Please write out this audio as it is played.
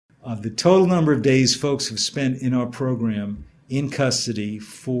The total number of days folks have spent in our program in custody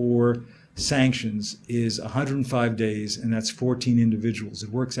for sanctions is 105 days, and that's 14 individuals.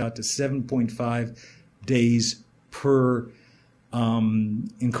 It works out to 7.5 days per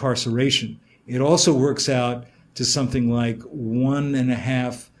incarceration. It also works out to something like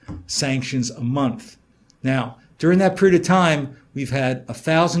 1.5 sanctions a month. Now, during that period of time, we've had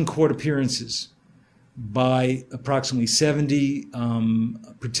 1,000 court appearances by approximately 70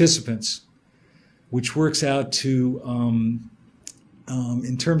 participants, which works out to,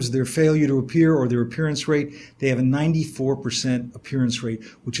 in terms of their failure to appear or their appearance rate, they have a 94% appearance rate,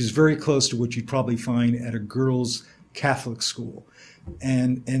 which is very close to what you'd probably find at a girls' Catholic school,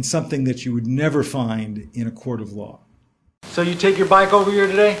 and something that you would never find in a court of law. So you take your bike over here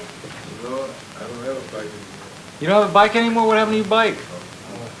today? No, I don't have a bike anymore. You don't have a bike anymore? What happened to your bike?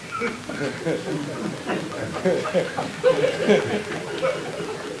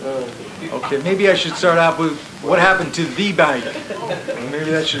 Okay, maybe I should start out with what happened to the bike.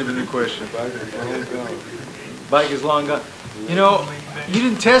 Maybe that should have been the question. Bike is long gone. You know, you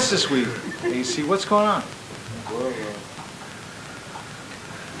didn't test this week, AC. What's going on?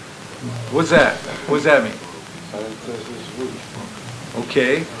 What's that? What does that mean? I didn't test this week.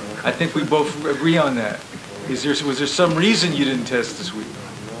 Okay, I think we both agree on that. Was there some reason you didn't test this week?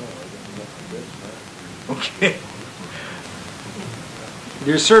 Okay.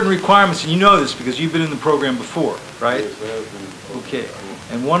 There are certain requirements, and you know this because you've been in the program before, right? Yes, I have been. Okay.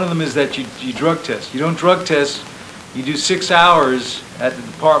 And one of them is that you drug test. You don't drug test. You do 6 hours at the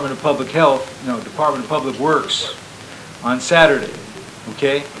Department of Public Health, Department of Public Works on Saturday.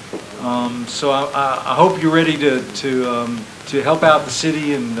 Okay. So I hope you're ready to help out the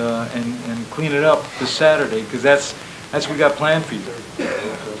city and clean it up this Saturday, because that's what we got planned for you.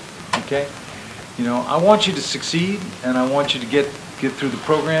 Okay. You know, I want you to succeed, and I want you to get through the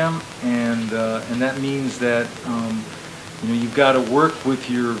program, and that means that you've got to work with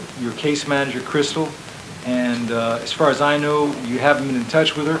your case manager, Crystal, and as far as I know, you haven't been in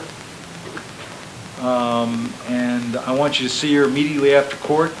touch with her, and I want you to see her immediately after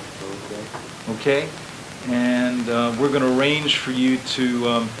court. Okay, and we're going to arrange for you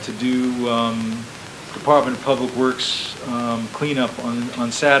to do Department of Public Works cleanup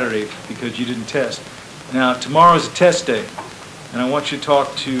on Saturday because you didn't test. Now tomorrow's a test day, and I want you to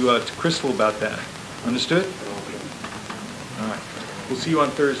talk to Crystal about that. Understood? All right. We'll see you on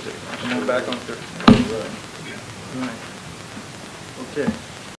Thursday. And we're back on Thursday. All right. Okay.